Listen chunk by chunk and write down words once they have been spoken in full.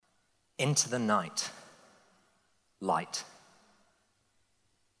Into the night, light.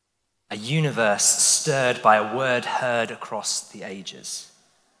 A universe stirred by a word heard across the ages.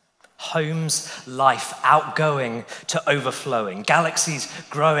 Home's life outgoing to overflowing. Galaxies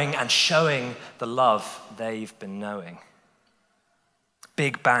growing and showing the love they've been knowing.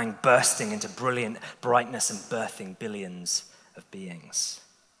 Big Bang bursting into brilliant brightness and birthing billions of beings.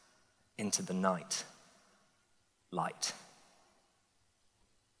 Into the night, light.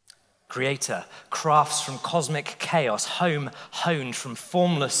 Creator crafts from cosmic chaos, home honed from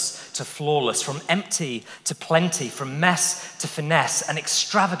formless to flawless, from empty to plenty, from mess to finesse, an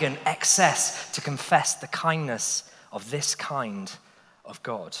extravagant excess to confess the kindness of this kind of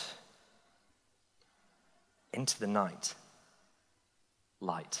God. Into the night,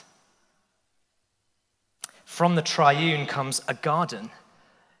 light. From the triune comes a garden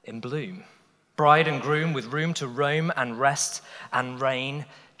in bloom, bride and groom with room to roam and rest and reign.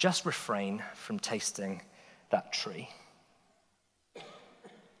 Just refrain from tasting that tree.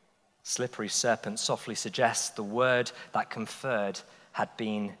 Slippery serpent softly suggests the word that conferred had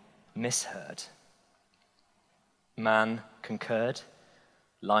been misheard. Man concurred,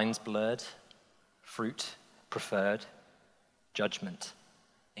 lines blurred, fruit preferred, judgment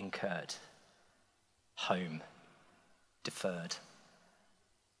incurred, home deferred.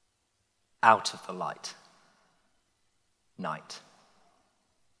 Out of the light, night.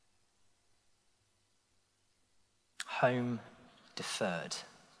 Home deferred,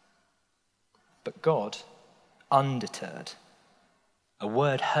 but God undeterred. A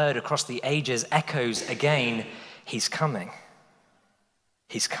word heard across the ages echoes again, he's coming.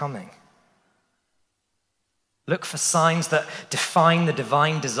 He's coming. Look for signs that define the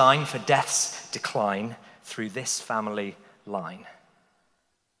divine design for death's decline through this family line.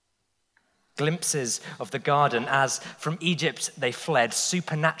 Glimpses of the garden as from Egypt they fled,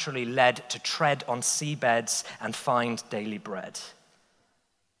 supernaturally led to tread on seabeds and find daily bread.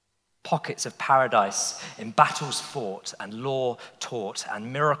 Pockets of paradise in battles fought and law taught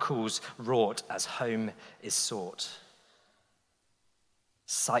and miracles wrought as home is sought.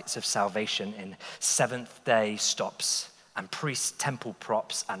 Sights of salvation in seventh day stops and priest temple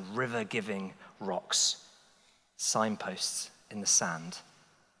props and river-giving rocks. Signposts in the sand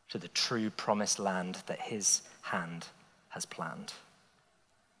to the true promised land that his hand has planned.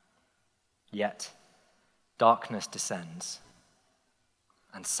 Yet, darkness descends,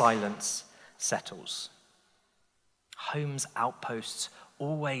 and silence settles. Home's outposts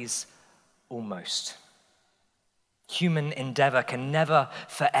always almost. Human endeavor can never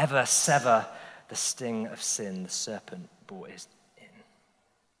forever sever the sting of sin the serpent bore is in.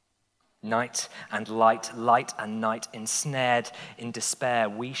 Night and light, light and night, ensnared in despair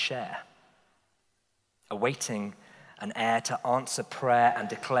we share, awaiting an heir to answer prayer and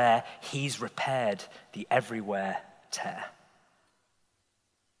declare he's repaired the everywhere tear.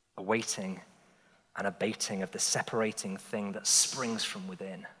 Awaiting an abating of the separating thing that springs from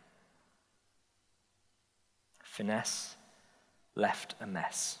within. Finesse left a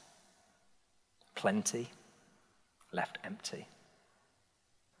mess. Plenty left empty.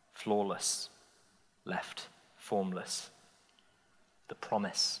 Flawless left formless. The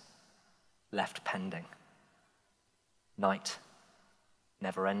promise left pending. Night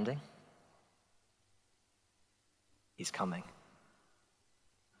never ending. He's coming.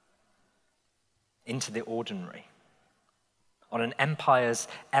 Into the ordinary. On an empire's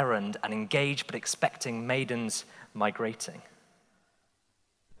errand, and engaged but expecting maidens migrating.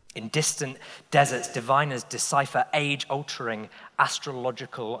 In distant deserts, diviners decipher age-altering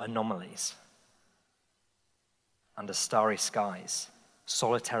astrological anomalies. Under starry skies,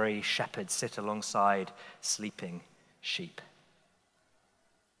 solitary shepherds sit alongside sleeping sheep.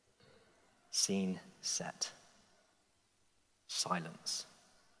 Scene set. Silence.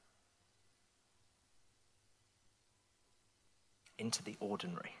 Into the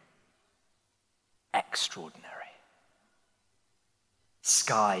ordinary. Extraordinary.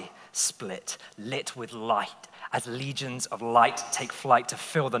 Sky split, lit with light, as legions of light take flight to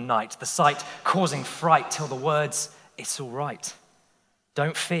fill the night, the sight causing fright till the words, it's all right.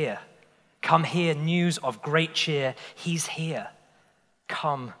 Don't fear. Come hear news of great cheer. He's here.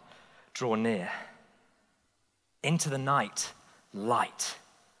 Come, draw near. Into the night, light.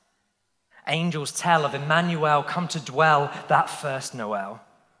 Angels tell of Emmanuel come to dwell that first Noel.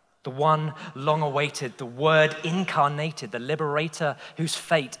 The one long awaited, the word incarnated, the liberator whose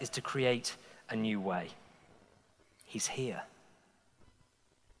fate is to create a new way. He's here.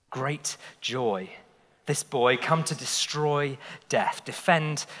 Great joy. This boy come to destroy death,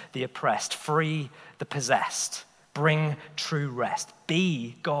 defend the oppressed, free the possessed, bring true rest,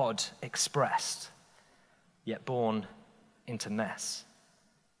 be God expressed, yet born into mess.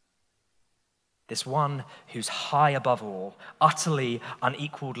 This one who's high above all, utterly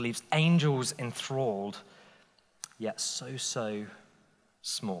unequaled, leaves angels enthralled, yet so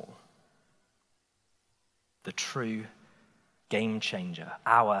small. The true game changer,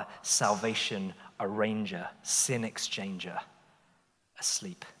 our salvation arranger, sin exchanger,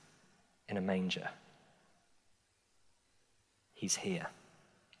 asleep in a manger. He's here.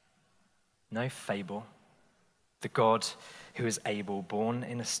 No fable. The God who is able, born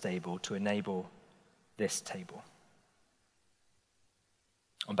in a stable, to enable this table.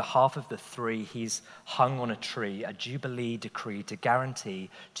 On behalf of the three, he's hung on a tree, a jubilee decree to guarantee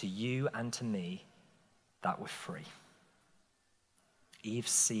to you and to me that we're free.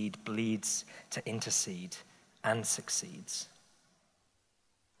 Eve's seed bleeds to intercede and succeeds.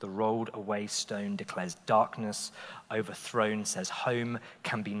 The rolled away stone declares darkness overthrown, says home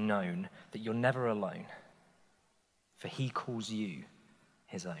can be known, that you're never alone, for he calls you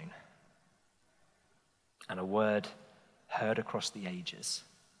his own. And a word heard across the ages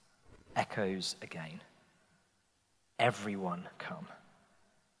echoes again. Everyone come.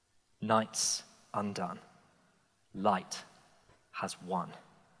 Night's undone. Light has won.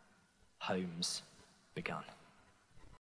 Home's begun.